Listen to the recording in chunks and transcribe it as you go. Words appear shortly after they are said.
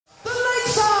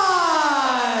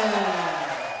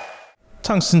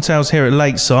Tungsten Tales here at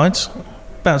Lakeside.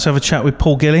 About to have a chat with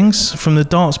Paul Gillings from the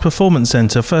Darts Performance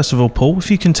Centre. First of all, Paul, if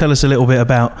you can tell us a little bit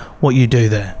about what you do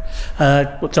there.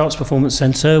 Darts Performance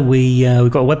Centre,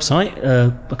 we've got a website,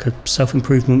 like a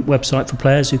self-improvement website for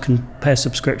players who can pay a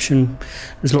subscription.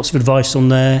 There's lots of advice on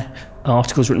there,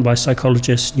 articles written by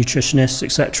psychologists, nutritionists,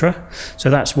 etc.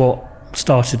 So that's what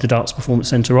started the Darts Performance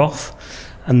Centre off.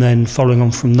 And then following on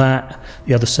from that,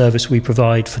 the other service we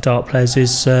provide for dart players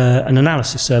is an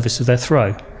analysis service of their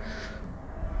throw.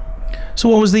 So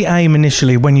what was the aim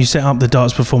initially when you set up the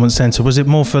Darts Performance Centre? Was it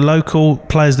more for local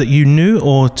players that you knew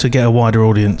or to get a wider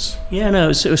audience? Yeah, no,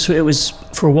 it was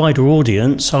for a wider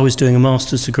audience. I was doing a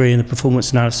master's degree in the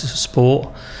performance analysis of sport,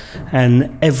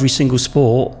 and every single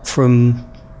sport from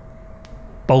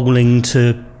bowling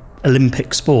to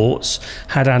Olympic sports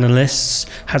had analysts,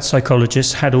 had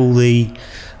psychologists, had all the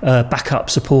backup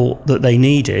support that they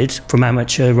needed from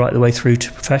amateur right the way through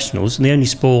to professionals, and the only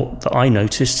sport that I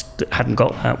noticed that hadn't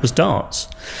got that was darts.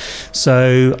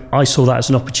 So I saw that as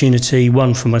an opportunity,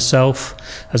 one for myself,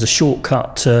 as a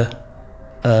shortcut to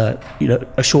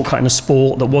a shortcut in a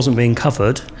sport that wasn't being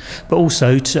covered, but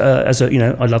also to,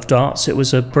 I love darts. It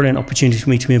was a brilliant opportunity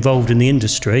for me to be involved in the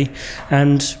industry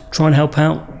and try and help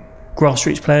out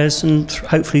grassroots players and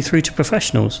hopefully through to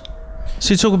professionals.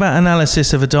 So you talk about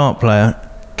analysis of a dart player.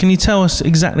 Can you tell us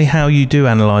exactly how you do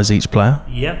analyse each player?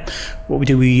 Yeah, what we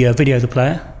do, we video the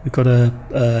player. We've got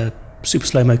a super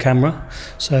slow-mo camera,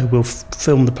 so we'll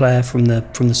film the player from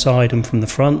the side and from the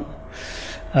front.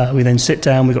 We then sit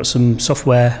down. We've got some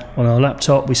software on our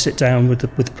laptop. We sit down with the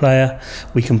player.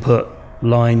 We can put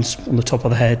lines on the top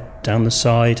of the head, down the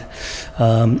side,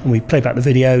 and we play back the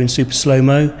video in super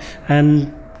slow-mo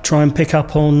and try and pick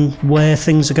up on where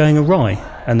things are going awry.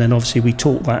 And then obviously we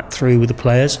talk that through with the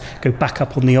players, go back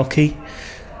up on the oche,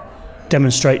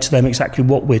 demonstrate to them exactly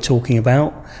what we're talking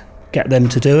about, get them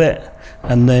to do it,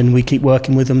 and then we keep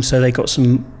working with them so they got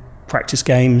some practice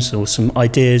games or some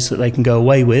ideas that they can go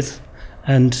away with.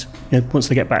 And once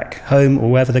they get back home or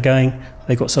wherever they're going,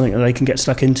 they've got something that they can get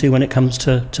stuck into when it comes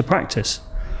to practice.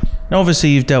 Now obviously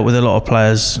you've dealt with a lot of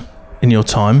players in your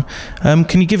time.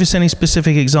 Can you give us any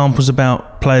specific examples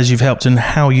about players you've helped and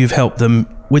how you've helped them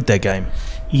with their game?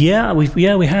 Yeah,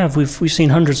 we have. We've seen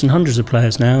hundreds and hundreds of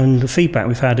players now, and the feedback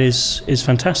we've had is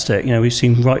fantastic. We've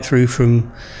seen right through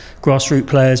from grassroots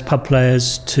players, pub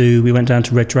players, to we went down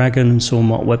to Red Dragon and saw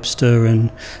Mark Webster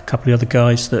and a couple of other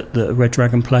guys that are Red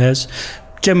Dragon players.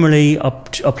 Generally, our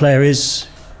player is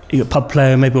a pub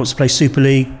player, maybe wants to play Super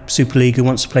League who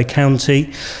wants to play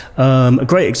county. A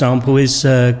great example is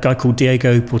a guy called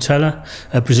Diego Portela,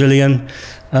 a Brazilian.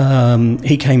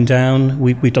 He came down.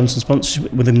 We've done some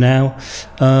sponsorship with him now,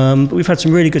 but we've had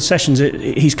some really good sessions.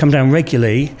 He's come down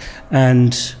regularly,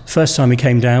 and first time he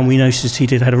came down, we noticed he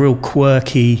had a real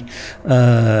quirky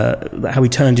how he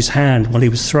turned his hand while he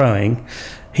was throwing.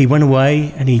 He went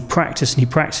away and he practiced and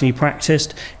he practiced and he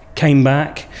practiced, came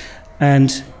back,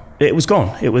 and it was gone.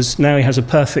 Now he has a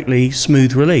perfectly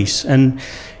smooth release, and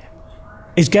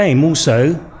his game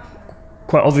also,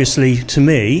 quite obviously to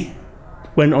me,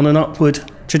 went on an upward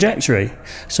trajectory.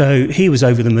 So he was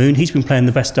over the moon. He's been playing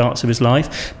the best darts of his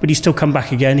life, but he's still come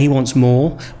back again. He wants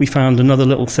more. We found another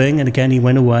little thing, and again he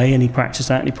went away and he practiced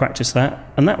that and he practiced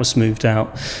that, and that was smoothed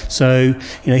out. So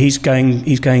he's going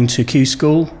to Q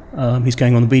School. He's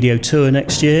going on the video tour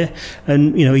next year,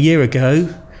 and a year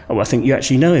ago, I think you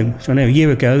actually know him. So I know a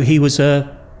year ago he was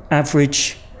a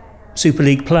average Super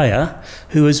League player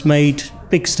who has made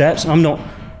big steps. I'm not.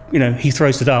 He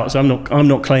throws the darts. I'm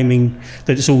not claiming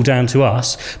that it's all down to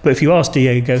us. But if you ask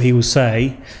Diego, he will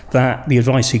say that the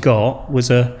advice he got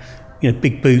was a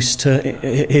big boost to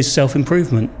his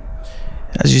self-improvement.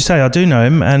 As you say, I do know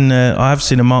him, and I have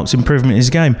seen a marked improvement in his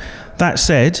game. That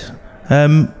said,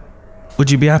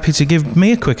 would you be happy to give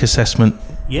me a quick assessment?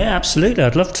 Yeah, absolutely.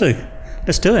 I'd love to.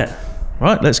 Let's do it.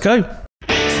 Right, let's go.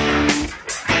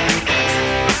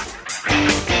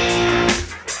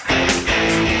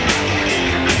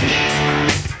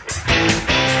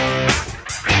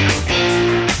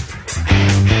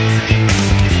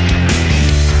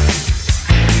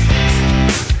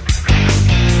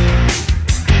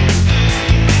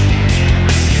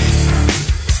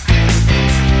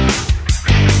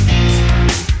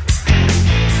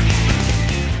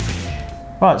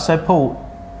 Right, so Paul,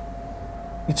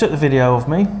 you took the video of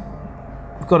me.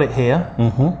 We've got it here.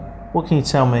 Mm-hmm. What can you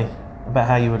tell me about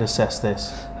how you would assess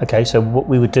this? Okay, so what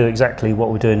we would do exactly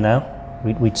what we're doing now.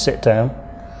 We'd sit down,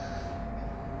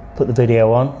 put the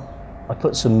video on. I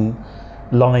put some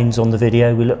lines on the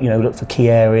video. We look for key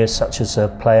areas such as a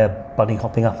player bunny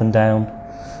hopping up and down,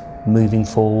 moving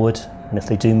forward, and if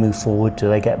they do move forward, do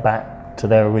they get back to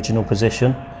their original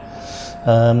position?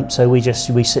 So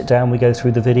we sit down, we go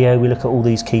through the video, we look at all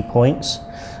these key points.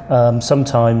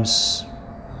 Sometimes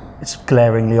it's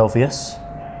glaringly obvious.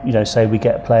 Say we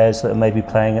get players that are maybe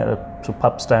playing at a sort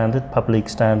of pub league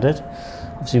standard.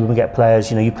 Obviously, when we get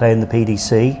players, you play in the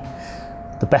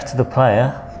PDC, the better the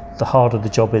player, the harder the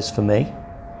job is for me.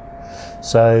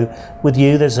 So with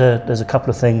you, there's a couple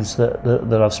of things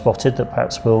that I've spotted that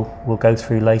perhaps we'll go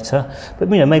through later. But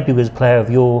maybe with a player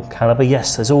of your calibre,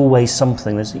 yes, there's always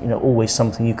something. There's always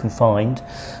something you can find.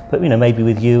 But maybe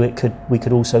with you, we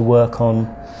could also work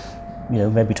on,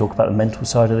 maybe talk about the mental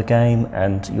side of the game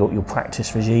and your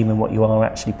practice regime and what you are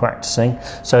actually practicing.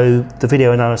 So the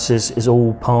video analysis is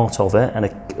all part of it, and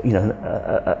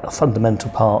a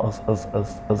fundamental part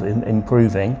of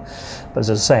improving. But as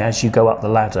I say, as you go up the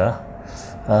ladder,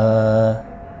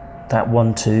 that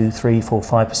 1, 2, 3, 4,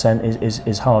 5%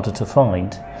 is harder to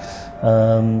find.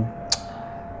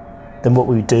 Then what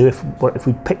we would do if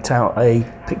we picked out a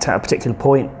particular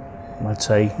point, I'd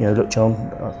say, look, John,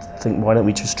 I think why don't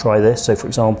we just try this? So, for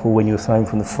example, when you were throwing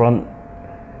from the front,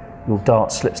 your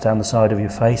dart slips down the side of your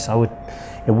face.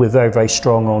 We're very, very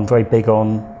very big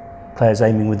on players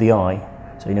aiming with the eye.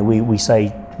 So, we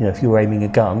say, if you were aiming a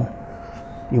gun,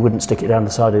 you wouldn't stick it down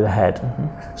the side of the head.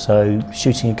 Mm-hmm. So,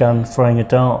 shooting a gun, throwing a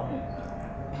dart,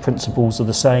 principles are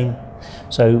the same.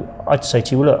 So I'd say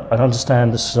to you, well, look, I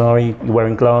understand the scenario, you're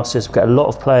wearing glasses. We've got a lot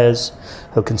of players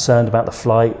who are concerned about the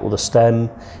flight or the stem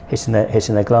hitting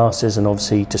their glasses and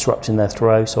obviously disrupting their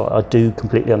throw. So I do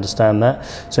completely understand that.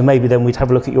 So maybe then we'd have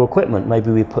a look at your equipment.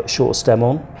 Maybe we put a shorter stem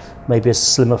on, maybe a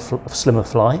slimmer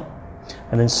flight,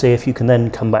 and then see if you can then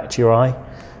come back to your eye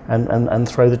and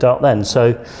throw the dart then.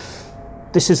 So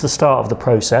this is the start of the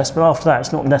process, but after that,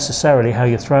 it's not necessarily how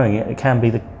you're throwing it. It can be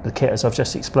the kit, as I've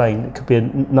just explained. It could be a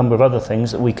number of other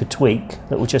things that we could tweak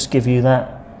that will just give you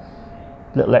that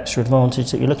little extra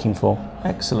advantage that you're looking for.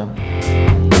 Excellent.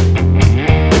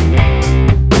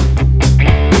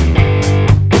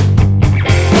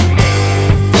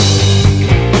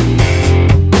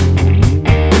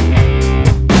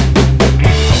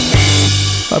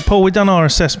 Paul, we've done our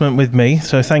assessment with me,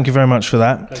 so thank you very much for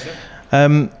that.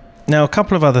 Pleasure. Now, a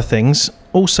couple of other things.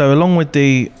 Also, along with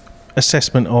the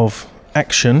assessment of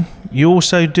action, you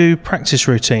also do practice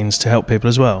routines to help people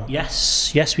as well.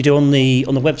 Yes, we do on the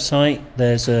website.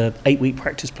 There's a 8-week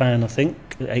practice plan, I think.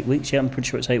 8 weeks, yeah, I'm pretty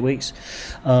sure it's 8 weeks.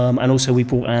 And also we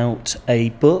brought out a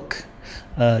book,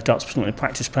 Darts Performance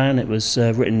Practice Plan. It was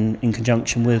written in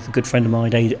conjunction with a good friend of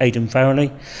mine, Aidan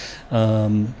Farrelly.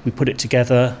 We put it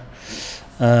together.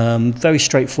 Very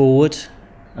straightforward.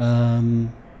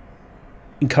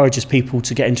 Encourages people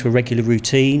to get into a regular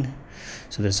routine.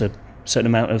 So there's a certain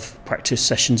amount of practice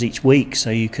sessions each week,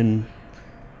 so you can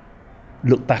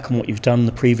look back on what you've done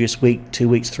the previous week, 2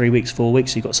 weeks, 3 weeks, 4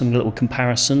 weeks. So you've got some little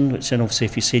comparison, which then obviously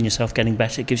if you're seeing yourself getting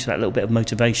better, it gives you that little bit of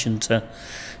motivation to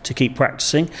keep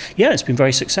practicing. Yeah, it's been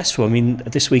very successful. I mean,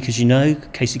 this week, as you know,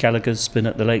 Casey Gallagher's been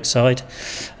at the Lakeside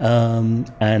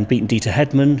and beaten Dita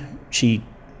Hedman. She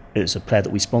is a player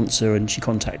that we sponsor, and she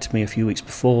contacted me a few weeks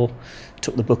before,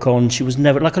 took the book on. She was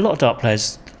never, like a lot of dart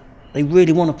players, they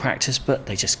really want to practice, but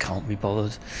they just can't be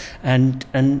bothered.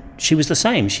 And she was the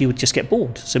same. She would just get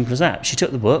bored, simple as that. She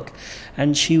took the book,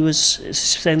 and she was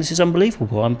saying, this is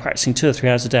unbelievable. I'm practicing 2 or 3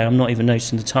 hours a day. I'm not even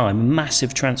noticing the time. A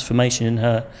massive transformation in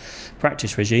her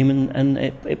practice regime, and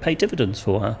it paid dividends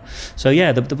for her. So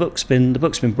yeah, the book's been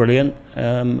brilliant.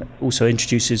 Also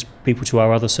introduces people to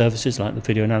our other services like the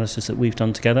video analysis that we've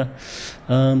done together.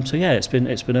 So yeah, it's been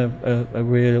a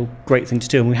real great thing to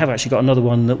do, and we have actually got another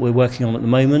one that we're working on at the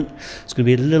moment. It's going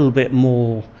to be a little bit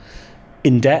more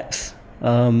in depth.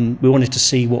 We wanted to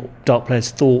see what dart players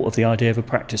thought of the idea of a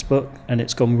practice book, and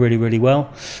it's gone really, really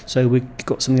well. So we've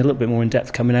got something a little bit more in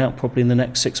depth coming out probably in the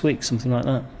next 6 weeks, something like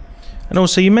that. And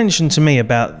also, you mentioned to me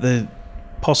about the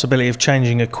possibility of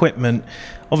changing equipment.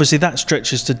 Obviously, that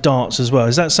stretches to darts as well.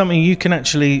 Is that something you can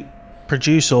actually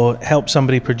produce or help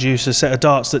somebody produce a set of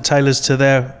darts that tailors to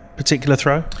their particular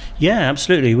throw? Yeah,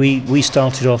 absolutely. We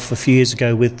started off a few years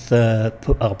ago with our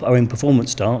own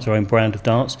performance darts, our own brand of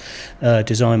darts,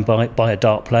 designed by a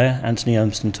dart player, Anthony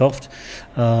Urmston Toft.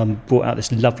 Brought out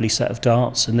this lovely set of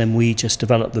darts, and then we just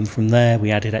developed them from there.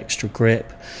 We added extra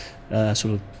grip, sort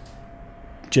of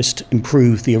just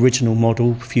improved the original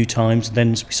model a few times. Then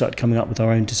we started coming up with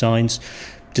our own designs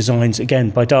again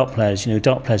by dart players.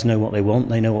 Dart players know what they want,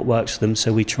 they know what works for them,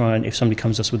 so we try, and if somebody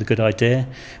comes to us with a good idea,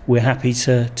 we're happy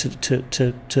to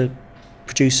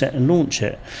produce it and launch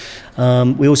it.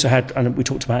 We also had, and we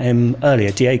talked about him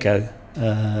earlier, Diego,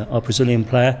 our Brazilian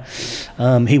player.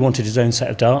 He wanted his own set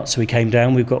of darts, so he came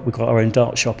down. We've got our own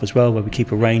dart shop as well, where we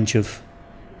keep a range of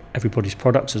everybody's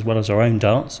products as well as our own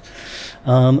darts,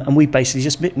 and we basically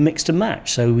just mixed and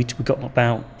matched. So we got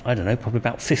about, I don't know, probably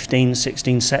about 15,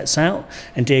 16 sets out,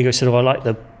 and Diego said, oh, I like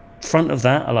the front of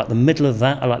that, I like the middle of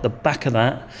that, I like the back of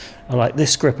that, I like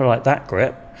this grip, I like that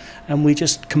grip, and we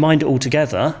just combined it all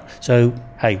together. So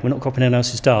hey, we're not copying anyone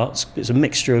else's darts. It's a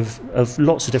mixture of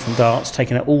lots of different darts,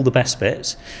 taking out all the best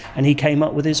bits, and he came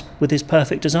up with his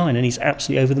perfect design, and he's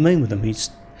absolutely over the moon with them.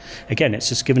 Again, it's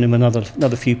just given him another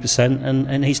few percent,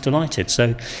 and he's delighted.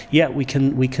 So yeah, we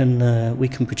can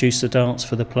produce the darts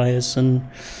for the players, and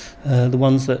the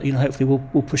ones that, you know, hopefully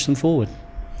will push them forward.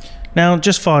 Now,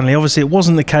 just finally, obviously it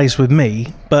wasn't the case with me,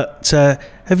 but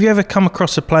have you ever come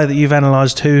across a player that you've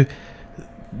analysed who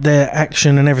their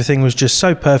action and everything was just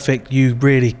so perfect you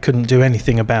really couldn't do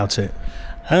anything about it?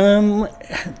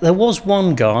 There was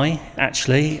one guy,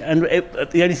 actually, and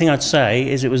the only thing I'd say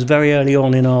is it was very early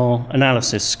on in our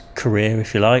analysis career,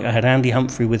 if you like. I had Andy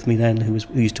Humphrey with me then, who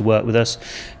used to work with us,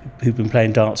 who'd been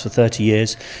playing darts for 30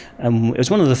 years. It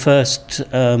was one of the first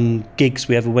gigs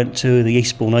we ever went to, the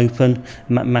Eastbourne Open,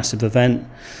 massive event.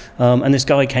 And this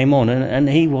guy came on, and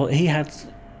he had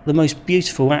the most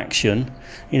beautiful action.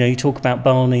 You know, you talk about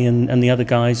Barney and the other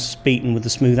guys beaten with the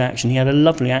smooth action. He had a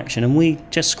lovely action, and we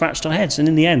just scratched our heads. And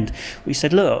in the end, we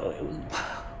said, look,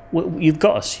 you've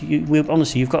got us.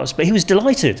 Honestly, you've got us. But he was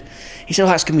delighted. He said, oh,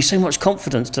 that's given me so much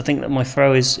confidence to think that my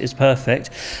throw is perfect.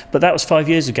 But that was 5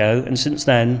 years ago, and since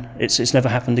then, it's never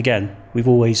happened again.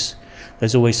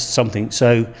 There's always something.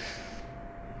 So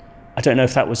I don't know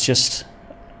if that was just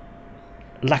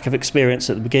lack of experience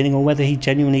at the beginning, or whether he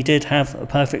genuinely did have a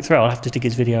perfect throw. I'll have to dig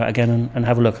his video out again and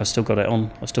have a look. I still got it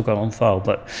on file.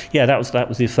 But yeah, that was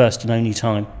the first and only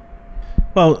time.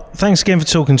 Well, thanks again for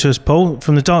talking to us, Paul,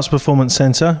 from the Darts Performance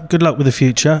Centre. Good luck with the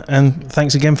future, and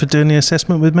thanks again for doing the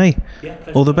assessment with me. Yeah,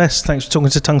 all the best. Thanks for talking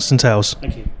to Tungsten Tales.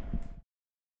 Thank you.